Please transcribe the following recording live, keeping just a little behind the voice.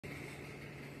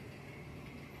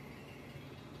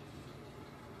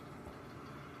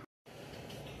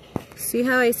See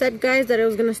how I said, guys, that it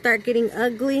was gonna start getting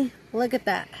ugly? Look at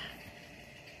that.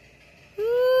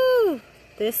 Woo!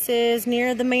 This is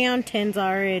near the mountains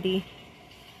already.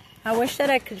 I wish that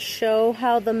I could show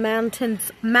how the mountains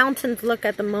look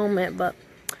at the moment, but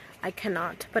I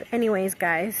cannot. But anyways,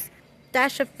 guys,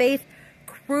 Dash of Faith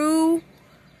crew,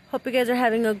 hope you guys are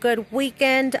having a good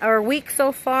weekend or week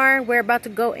so far. We're about to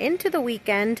go into the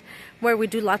weekend where we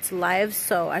do lots of lives,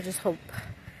 so I just hope,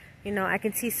 you know, I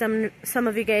can see some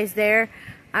of you guys there.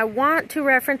 I want to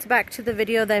reference back to the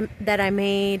video that I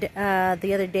made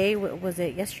the other day. Was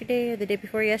it yesterday or the day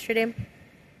before yesterday?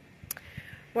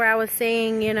 Where I was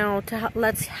saying, you know,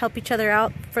 let's help each other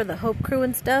out for the Hope Crew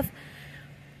and stuff.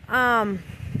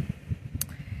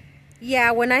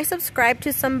 Yeah, when I subscribe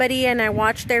to somebody and I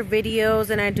watch their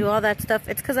videos and I do all that stuff,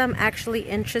 it's because I'm actually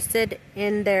interested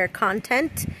in their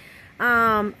content.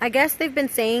 I guess they've been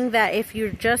saying that if you're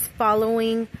just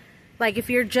following, like if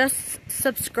you're just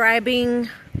subscribing,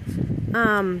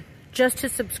 just to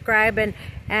subscribe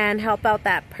and help out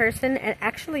that person, it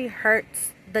actually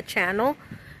hurts the channel.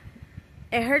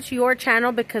 It hurts your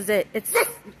channel because it's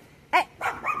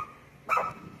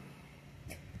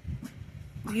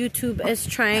YouTube is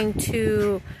trying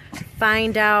to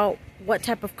find out what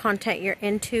type of content you're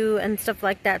into and stuff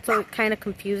like that, so it kind of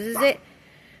confuses it.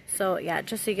 So yeah,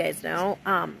 just so you guys know,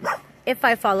 if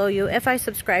I follow you, if I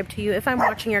subscribe to you, if I'm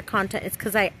watching your content, it's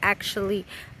because I actually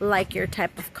like your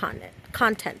type of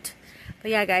content.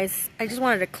 But yeah, guys, I just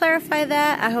wanted to clarify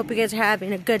that. I hope you guys are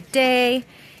having a good day.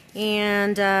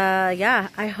 And yeah,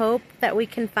 I hope that we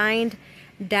can find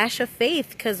Dash of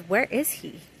Faith, because where is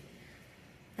he?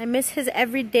 I miss his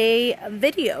everyday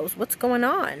videos. What's going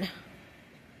on?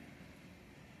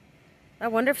 I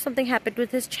wonder if something happened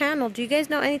with his channel. Do you guys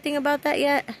know anything about that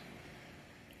yet?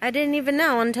 I didn't even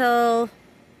know until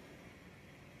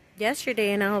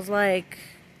yesterday, and I was like,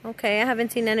 okay, I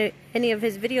haven't seen any of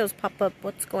his videos pop up.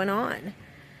 What's going on?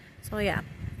 So yeah,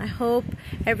 I hope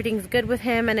everything's good with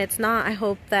him, and it's not. I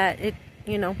hope that it,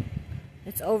 you know,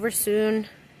 it's over soon.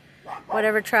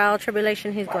 Whatever trial,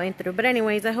 tribulation he's going through. But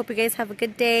anyways, I hope you guys have a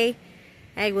good day.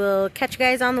 I will catch you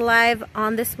guys on the live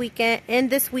on this weekend,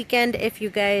 if you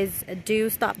guys do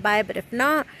stop by. But if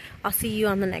not, I'll see you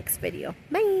on the next video.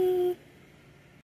 Bye!